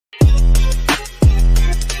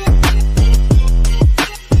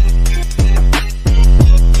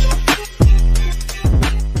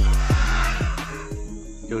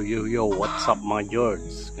Yo, what's up mga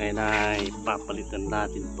George? Ngayon ay papalitan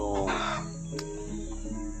natin tong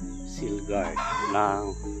seal guard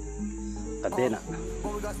ng kadena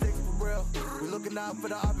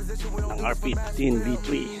ng R15 V3.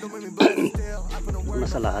 Una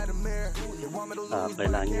sa lahat,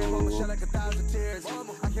 kailangan nyo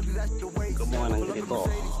gumawa ng ganito.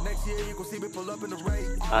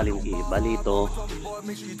 Alingki, bali ito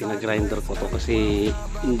pinagrinder ko to kasi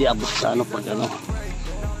hindi abot sa ano pag ano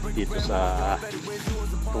dito sa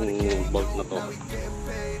itong bolt na to.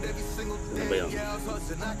 Ano ba yun?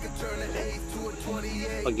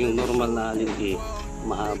 Pag yung normal na alingki,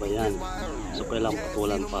 mahaba yan, so kailangan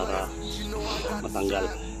patulan para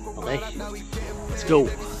matanggal. Okay, let's go.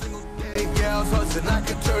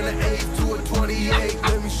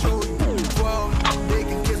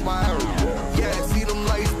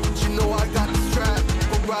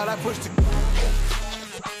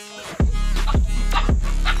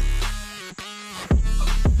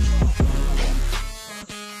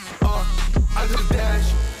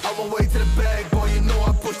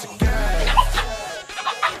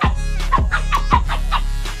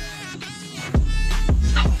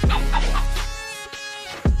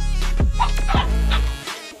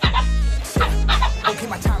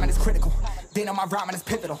 My rhyming is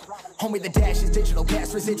pivotal. Homie, the dash is digital.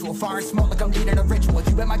 Gas residual. Fire and smoke like I'm leading a ritual.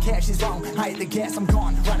 You bet my cash is long. I hit the gas, I'm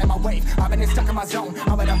gone. Riding my wave. I've been stuck in my zone.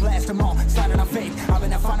 I've been blast them all. Sliding on faith. I've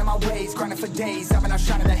been finding my ways. Grinding for days. I've been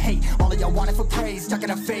shining the hate. All of y'all wanted for praise. Stuck in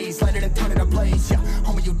a phase. Let it and turn it a blaze. Yeah.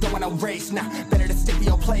 Homie, you don't want to race. Nah. Better to stick to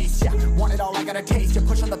your place. Yeah. Want it all, I gotta taste. You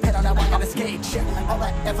push on the pedal. Now I gotta skate. Yeah. All I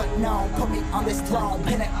ever know. Put me on this throne.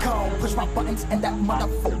 Pinnacle. Push my buttons and that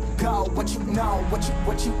motherfucker go. What you know.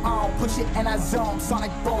 What you own. Push it and I zone.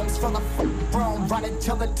 Sonic booms full of room, running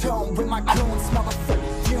till the tomb with my goons, smell the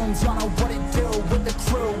fumes. Y'all know what it do with the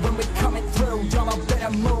crew when we coming through. Y'all better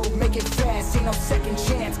move, make it fast. Ain't no second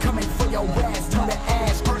chance coming for your ass. Turn the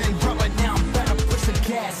ash, burning rubber now. Better push the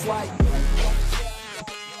gas like.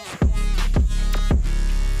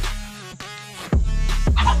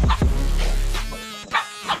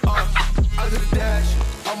 I did a dash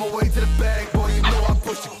on my way to the bag, boy. You know I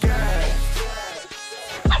push the gas.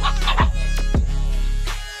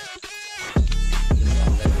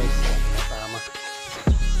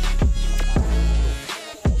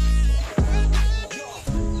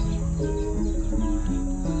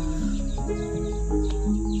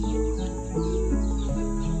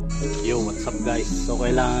 Yo, what's up guys? So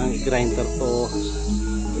kailangan i-grinder to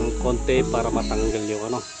ng konti para matanggal yung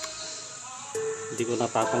ano. Hindi ko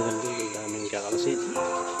natatanggal yung daming kakalasin.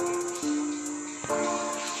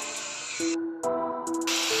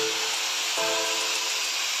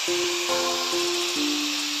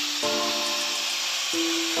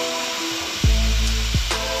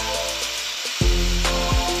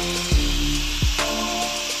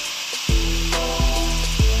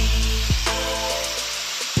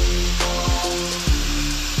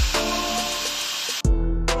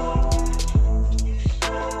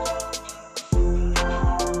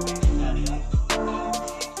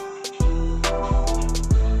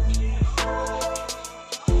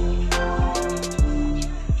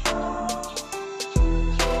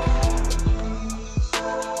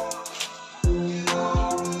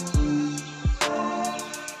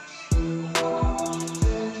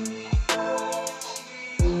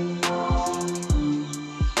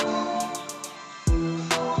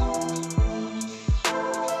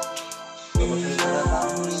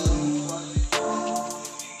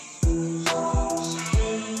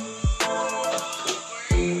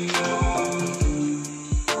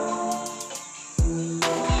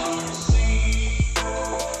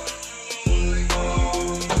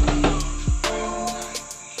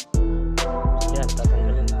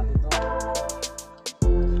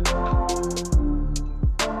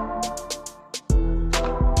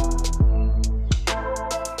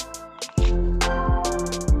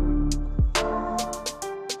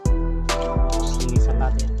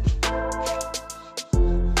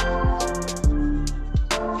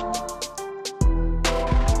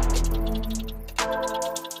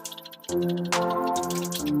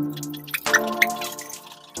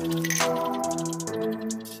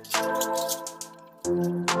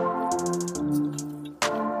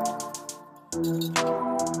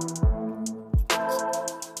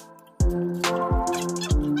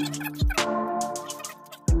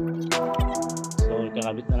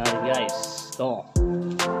 Kakabit na natin guys. Ito.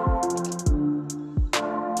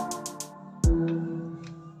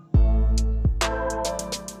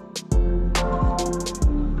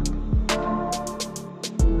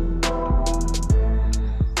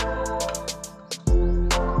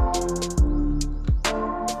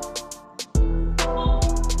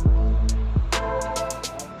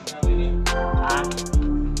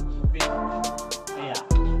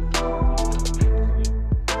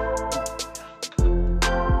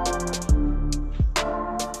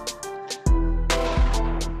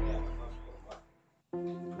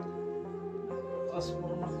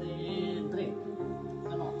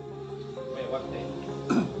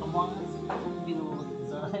 Kamang binuhod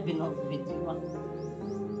sa binuhod video ba?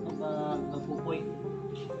 Nagpupoy.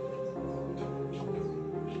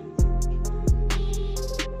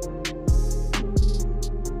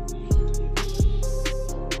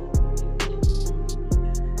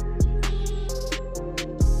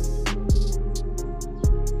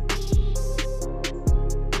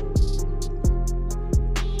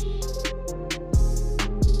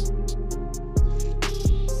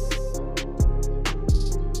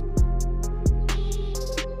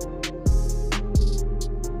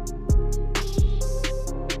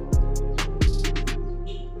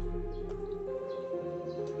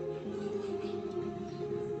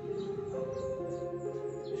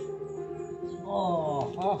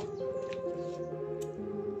 Oh.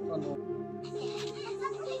 Ano?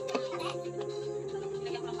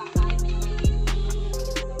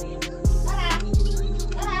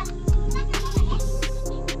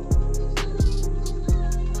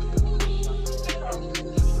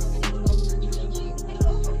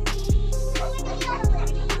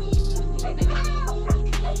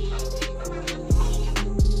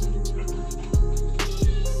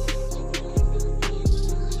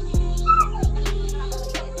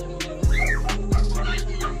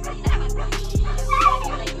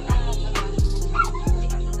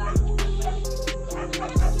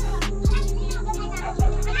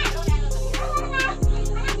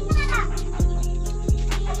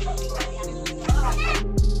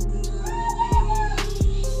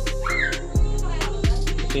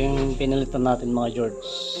 Ito yung pinalitan natin mga George.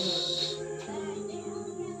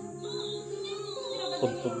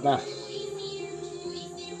 Pudpud na.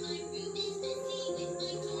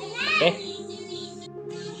 Okay.